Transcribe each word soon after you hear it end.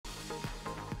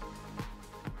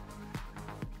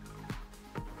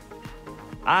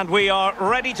And we are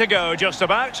ready to go, just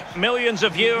about. Millions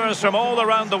of viewers from all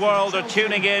around the world are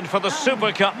tuning in for the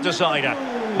Super Cup decider.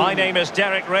 My name is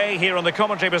Derek Ray, here on the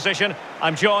commentary position.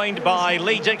 I'm joined by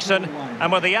Lee Dixon,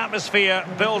 and with the atmosphere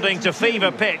building to fever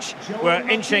pitch, we're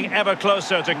inching ever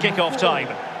closer to kick-off time.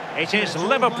 It is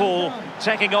Liverpool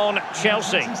taking on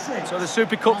Chelsea. So the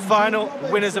Super Cup final,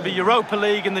 winners of the Europa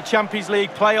League and the Champions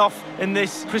League playoff in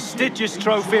this prestigious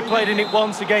trophy, played in it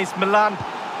once against Milan,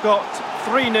 got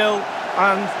 3-0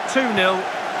 and 2-0,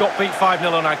 got beat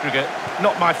 5-0 on aggregate.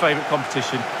 Not my favourite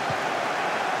competition.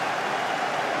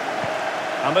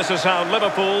 And this is how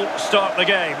Liverpool start the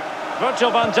game. Virgil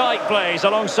van Dijk plays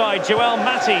alongside Joel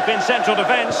Matip in central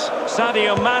defence.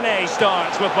 Sadio Mane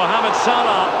starts with Mohamed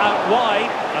Salah out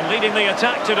wide. And leading the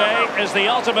attack today is the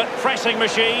ultimate pressing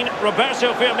machine,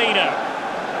 Roberto Firmino.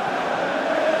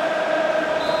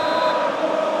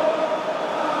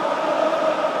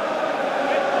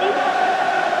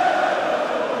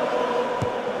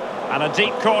 And a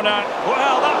deep corner.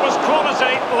 Well, that was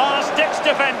quality. Last-ditch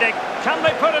defending. Can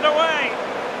they put it away?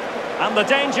 And the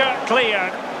danger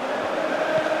cleared.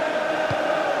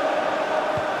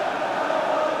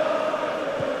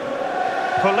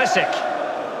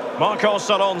 Pulisic. Marcos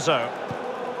Alonso.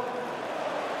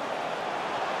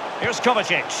 Here's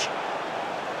Kovacic.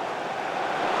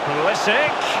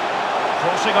 Pulisic.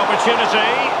 Crossing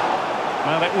opportunity.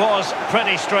 Well, it was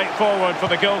pretty straightforward for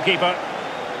the goalkeeper.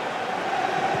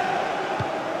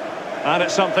 And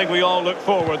it's something we all look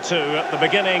forward to at the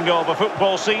beginning of a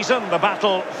football season, the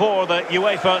battle for the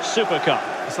UEFA Super Cup.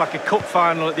 It's like a cup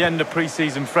final at the end of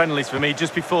pre-season friendlies for me,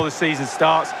 just before the season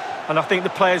starts. And I think the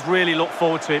players really look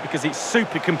forward to it because it's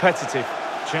super competitive.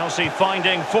 Chelsea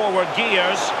finding forward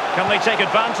gears. Can they take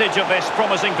advantage of this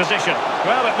promising position?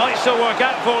 Well, it might still work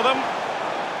out for them.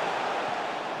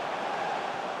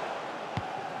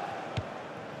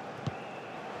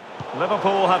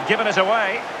 Liverpool have given it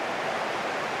away.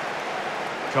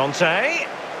 Conte.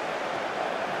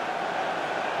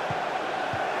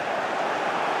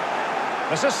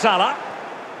 This is Salah.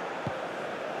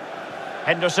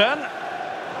 Henderson.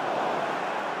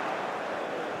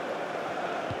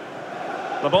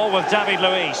 The ball with David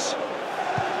Luiz.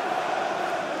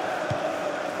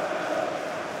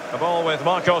 The ball with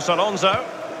Marcos Alonso.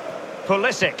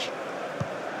 Pulisic.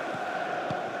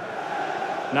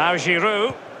 Now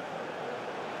Giroud.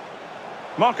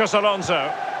 Marcos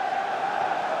Alonso.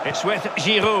 It's with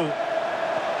Giroud.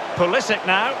 Pulisic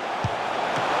now.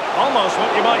 Almost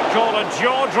what you might call a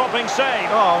jaw-dropping save.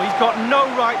 Oh, he's got no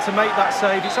right to make that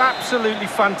save. It's absolutely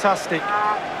fantastic.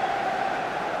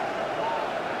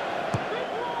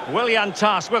 Willian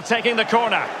tasked with taking the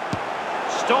corner.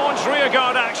 Staunch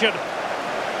rearguard action.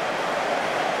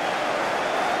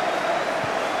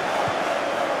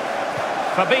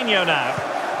 Fabinho now.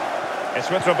 It's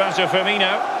with Roberto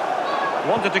Firmino.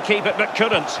 Wanted to keep it but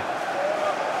couldn't.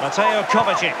 Mateo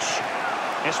Kovacic.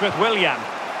 It's with Willian.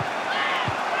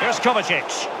 Here's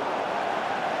Kovacic.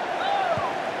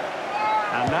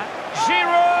 And that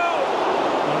Giroud.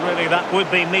 Well, really, that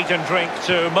would be meat and drink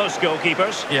to most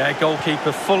goalkeepers. Yeah,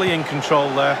 goalkeeper fully in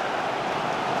control there.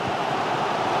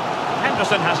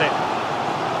 Henderson has it.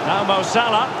 Now Mo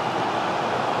Salah.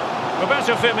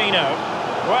 Roberto Firmino.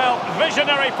 Well,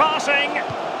 visionary passing.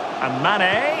 And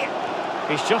Mane.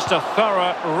 He's just a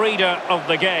thorough reader of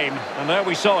the game. And there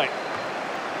we saw it.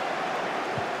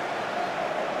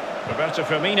 Roberto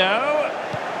Firmino.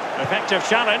 Effective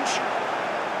challenge.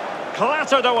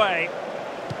 Clattered away.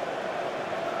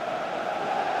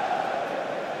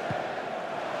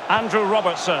 Andrew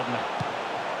Robertson.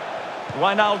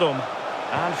 Wijnaldum.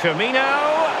 And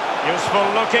Firmino. Useful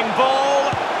looking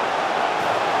ball.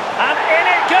 And in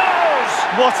it goes!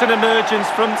 What an emergence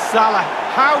from Salah.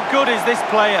 How good is this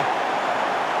player?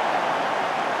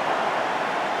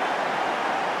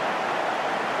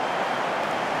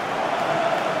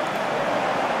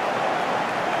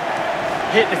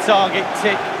 Hit the target,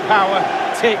 tick, power,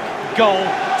 tick, goal,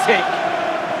 tick.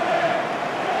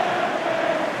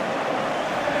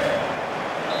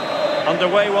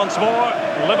 Underway once more.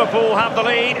 Liverpool have the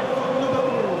lead.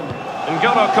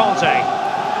 N'Golo Conte.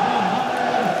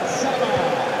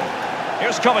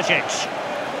 Here's Kovacic.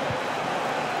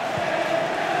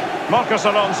 Marcos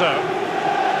Alonso.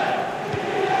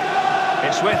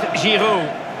 It's with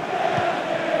Giroud.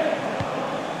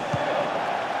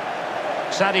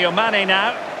 Sadio Mane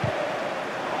now.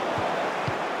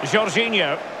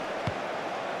 Jorginho.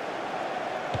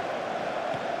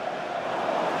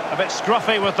 A bit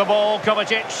scruffy with the ball,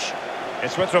 Kovacic.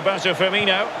 It's with Roberto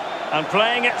Firmino. And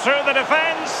playing it through the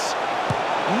defence.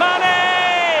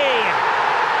 Mane!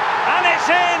 And it's It's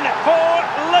in for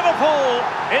Liverpool.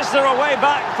 Is there a way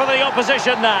back for the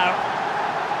opposition now?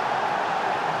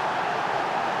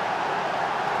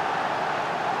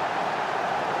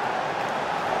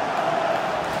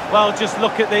 Well, just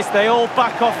look at this. They all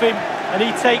back off him, and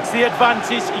he takes the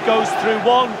advantage. He goes through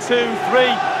 1, 2,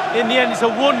 3. In the end, it's a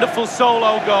wonderful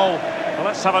solo goal. Well,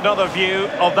 let's have another view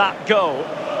of that goal.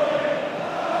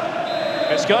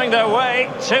 It's going their way,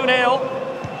 2-0.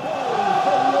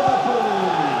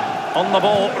 On the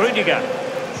ball, Rudiger.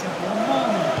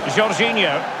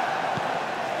 Jorginho.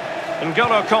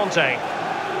 N'Golo Kanté.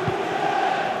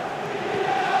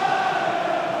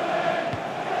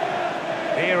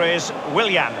 Here is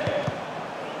Willian.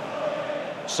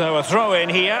 So a throw in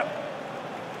here.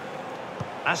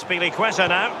 Azpilicueta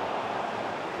now.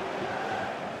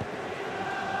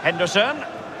 Henderson.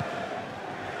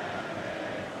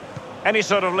 Any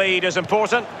sort of lead is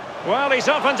important. Well, he's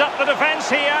opened up the defence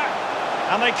here.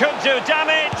 And they could do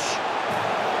damage.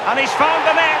 And he's found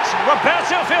the net.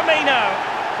 Roberto Firmino.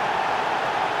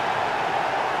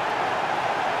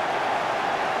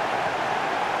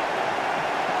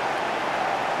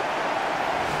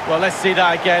 Well, let's see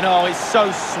that again. Oh, it's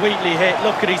so sweetly hit.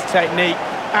 Look at his technique.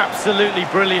 Absolutely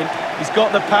brilliant. He's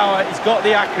got the power, he's got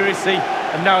the accuracy,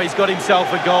 and now he's got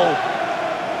himself a goal.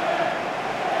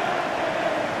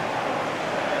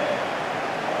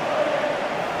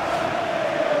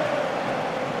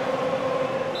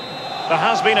 There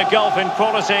has been a gulf in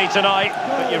quality tonight,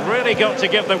 but you've really got to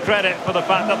give them credit for the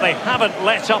fact that they haven't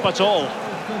let up at all.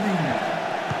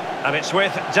 And it's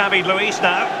with David Luiz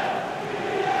now.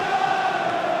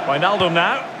 Wijnaldum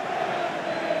now.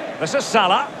 This is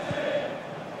Salah.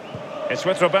 It's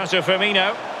with Roberto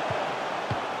Firmino.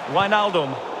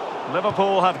 Wijnaldum.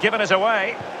 Liverpool have given it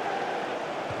away.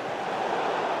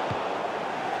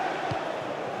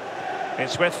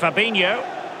 It's with Fabinho.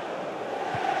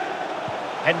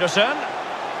 Henderson.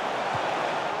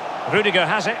 Rudiger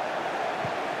has it.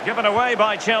 Given away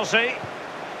by Chelsea.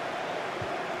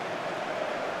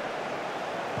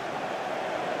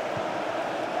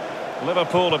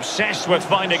 Liverpool obsessed with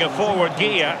finding a forward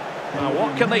gear. Now,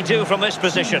 what can they do from this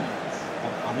position?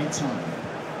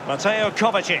 Mateo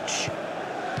Kovacic.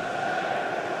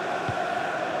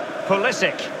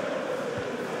 Pulisic.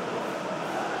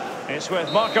 It's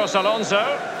with Marcos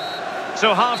Alonso.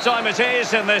 So half-time it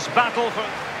is in this battle for...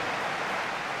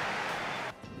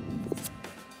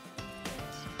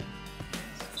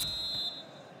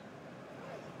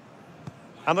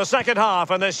 And the second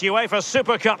half in this UEFA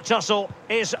Super Cup tussle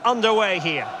is underway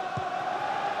here.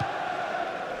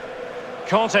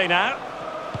 Kanté now.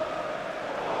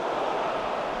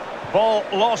 Ball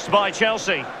lost by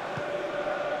Chelsea.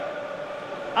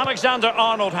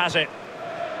 Alexander-Arnold has it.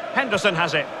 Henderson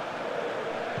has it.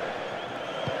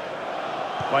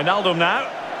 Wijnaldum now.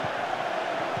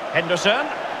 Henderson.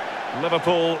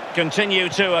 Liverpool continue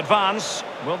to advance.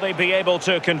 Will they be able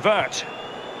to convert?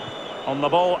 On the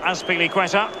ball,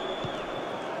 Azpilicueta.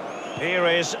 Here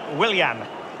is Willian.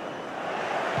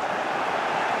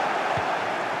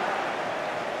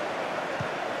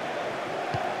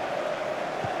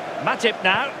 Matip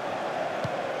now.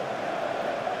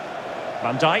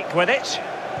 Van Dijk with it.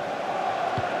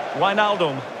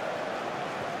 Wijnaldum.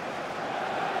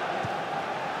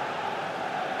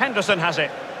 Henderson has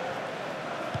it.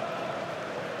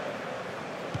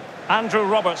 Andrew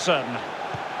Robertson.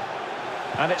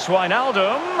 And it's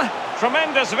Wijnaldum.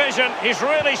 Tremendous vision. He's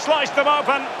really sliced them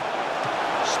open.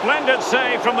 Splendid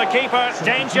save from the keeper.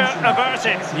 Danger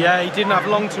averted. Yeah, he didn't have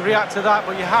long to react to that,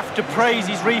 but you have to praise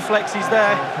his reflexes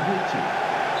there.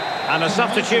 And a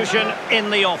substitution in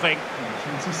the offing.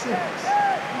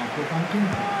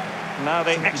 Now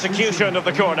the execution of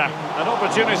the corner. An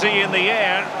opportunity in the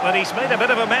air, but he's made a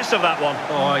bit of a mess of that one.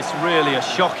 Oh, it's really a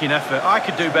shocking effort. I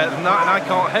could do better than that, and I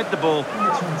can't head the ball.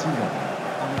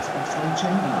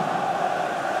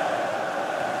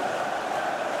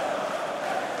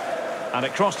 And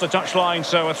it crossed the touchline,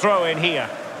 so a throw in here.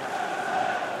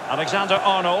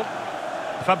 Alexander-Arnold.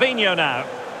 Fabinho now.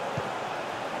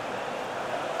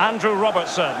 Andrew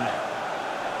Robertson.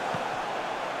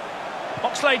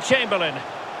 Oxlade-Chamberlain.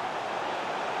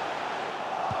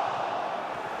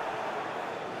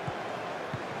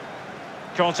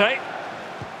 Kanté.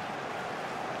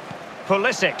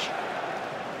 Pulisic.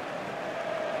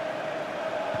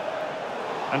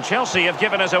 And Chelsea have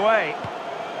given us away.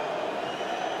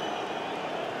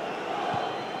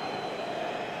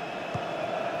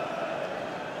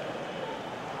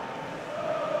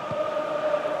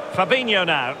 Fabinho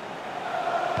now.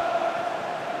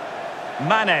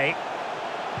 Mane.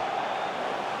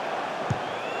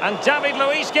 And David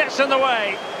Luiz gets in the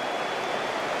way.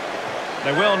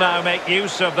 They will now make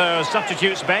use of their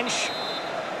substitutes bench.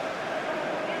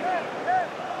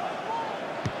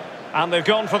 And they've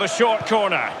gone for the short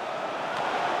corner.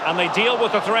 And they deal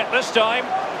with the threat this time.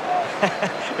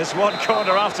 It's one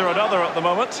corner after another at the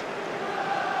moment.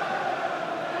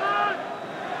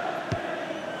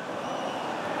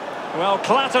 Well,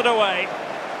 clattered away.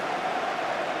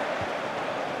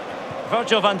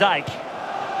 Virgil van Dijk.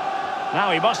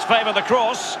 Now he must favour the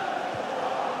cross.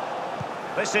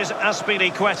 This is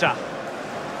Azpilicueta.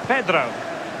 Pedro.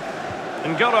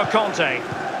 N'Golo Kanté.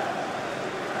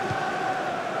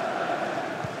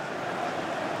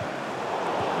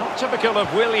 Not typical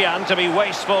of Willian to be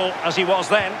wasteful as he was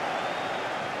then.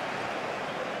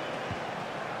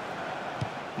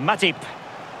 Matip.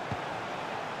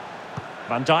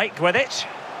 Van Dijk with it.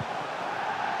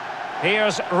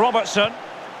 Here's Robertson.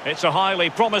 It's a highly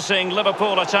promising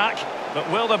Liverpool attack, but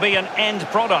will there be an end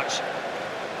product?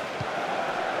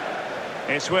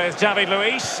 It's with David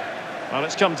Luiz. Well,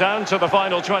 it's come down to the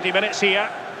final 20 minutes here.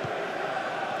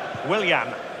 Willian.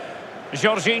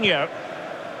 Jorginho.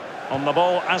 On the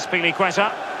ball,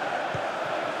 Azpilicueta.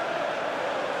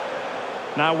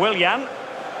 Now Willian.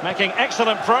 Making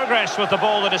excellent progress with the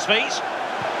ball at his feet.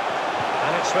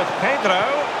 And it's with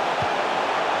Pedro.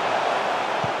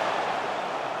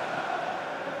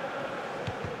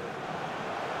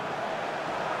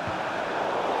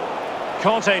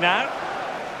 Kanté now.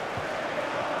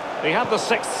 He had the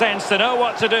sixth sense to know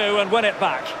what to do and win it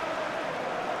back.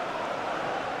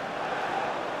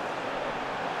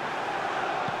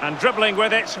 And dribbling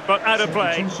with it, but out of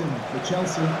play.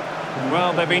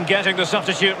 Well, they've been getting the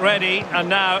substitute ready, and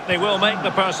now they will make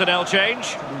the personnel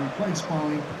change.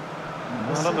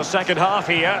 Well, in the second half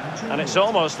here, and it's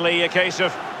almost, Lee, a case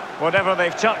of whatever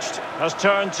they've touched has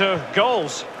turned to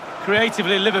goals.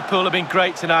 Creatively, Liverpool have been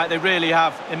great tonight. They really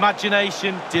have.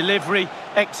 Imagination, delivery,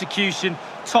 execution,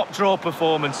 top draw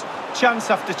performance.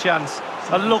 Chance after chance.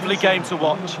 A lovely game to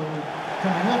watch.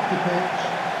 Coming off the pitch,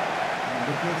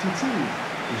 number 32,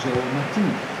 Joel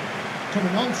Matip.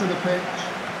 Coming onto the pitch,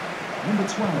 number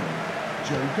 12,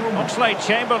 Joe Gomez.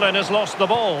 Oxlade-Chamberlain has lost the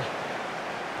ball.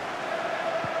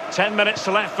 10 minutes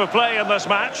left for play in this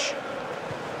match.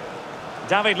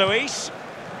 David Luiz.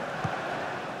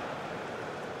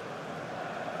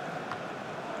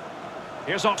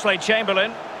 Here's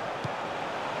Oxlade-Chamberlain.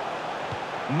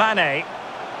 Mane.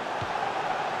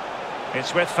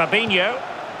 It's with Fabinho.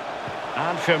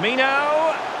 And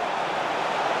Firmino.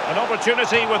 An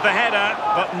opportunity with the header,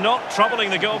 but not troubling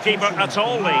the goalkeeper at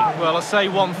all, Lee. Well, I say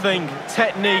one thing.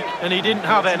 Technique, and he didn't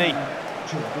have any.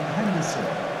 Jordan Henderson.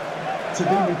 To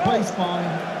be replaced by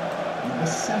number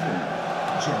 7,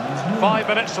 James Moore. 5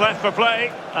 minutes left for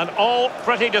play, and all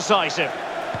pretty decisive.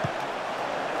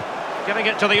 Giving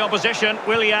it to the opposition,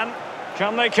 Willian.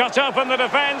 Can they cut up in the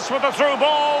defence with a through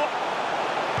ball?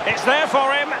 It's there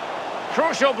for him.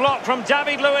 Crucial block from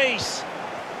David Luiz.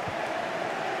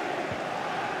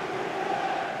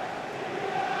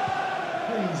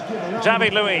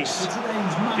 David Luiz.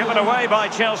 Given away by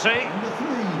Chelsea. Number 3,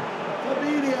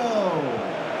 Fabinho.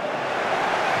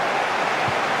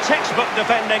 Textbook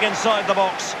defending inside the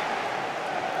box.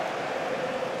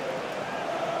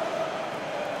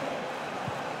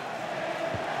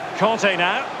 Kanté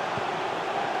now.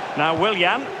 Now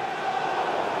Willian.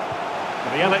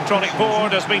 The electronic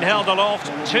board has been held aloft.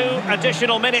 2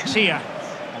 additional minutes here.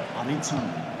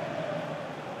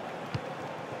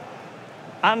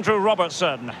 Andrew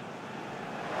Robertson.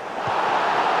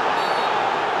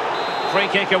 Free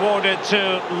kick awarded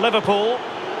to Liverpool.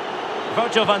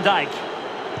 Virgil van Dijk.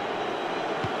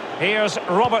 Here's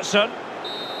Robertson.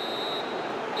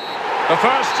 The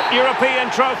first European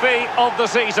trophy of the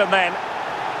season then.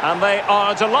 And they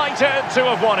are delighted to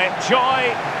have won it.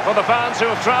 Joy for the fans who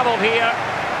have travelled here.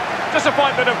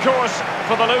 Disappointment, of course,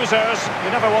 for the losers. You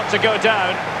never want to go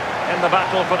down in the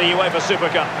battle for the UEFA Super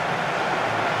Cup.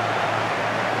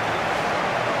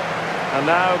 And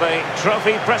now the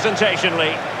trophy presentation,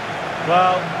 Lee.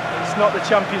 Well, it's not the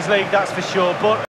Champions League, that's for sure, but